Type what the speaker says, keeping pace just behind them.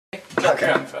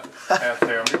Klockrent.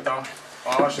 Trevligt då.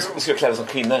 Ja, varsågod. Vi ska klä oss som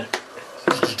kvinnor.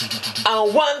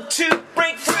 I want to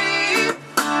break free.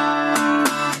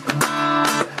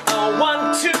 I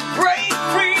want to break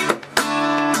free.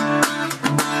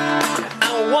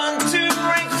 I want to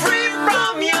break free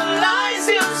from your lies.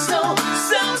 You're so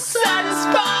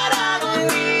satisfied. I don't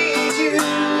need you.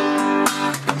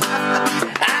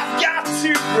 I've got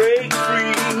to break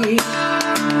free.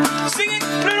 Sing it,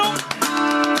 Bruno.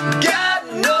 God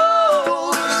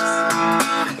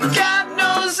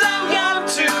knows I've got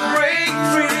to break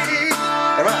free.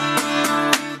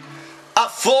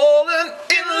 I've fallen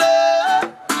in love.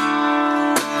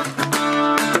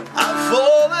 I've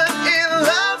fallen in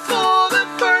love for the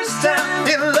first time.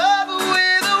 In love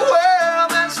with a world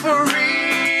that's for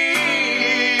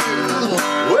real.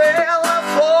 Well, I've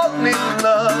fallen in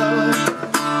love.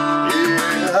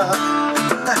 Yeah.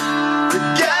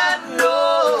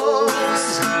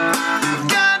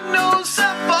 God knows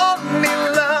I've fallen in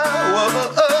love.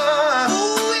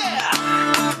 Ooh, yeah.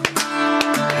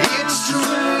 It's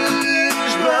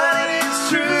strange, but it's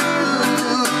true.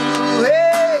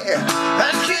 Hey, I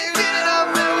can't get enough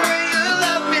the way you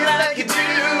love me like you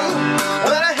do.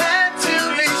 But I had to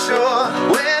be sure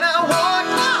when I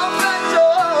walked out that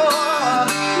door.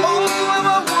 Oh, I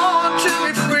want to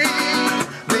be free,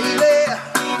 baby.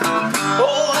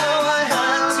 Oh, how I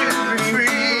had to be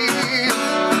free.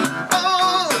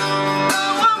 Oh,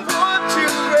 now I want to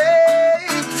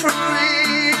break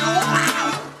free.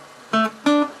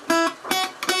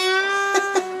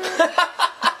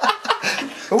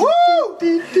 Wow. Woo!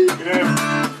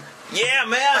 Yeah,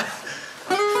 man!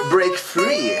 Break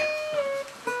free.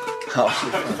 Ja.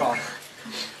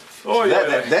 Oj,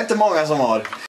 Det är inte många som har.